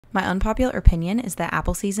My unpopular opinion is that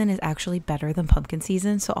apple season is actually better than pumpkin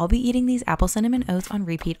season, so I'll be eating these apple cinnamon oats on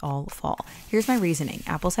repeat all fall. Here's my reasoning.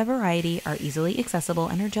 Apples have variety, are easily accessible,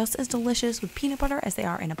 and are just as delicious with peanut butter as they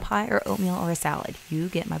are in a pie or oatmeal or a salad. You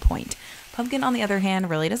get my point. Pumpkin, on the other hand,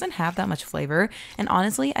 really doesn't have that much flavor, and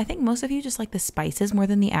honestly, I think most of you just like the spices more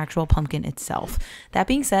than the actual pumpkin itself. That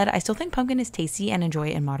being said, I still think pumpkin is tasty and enjoy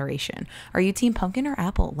it in moderation. Are you team pumpkin or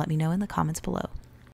apple? Let me know in the comments below.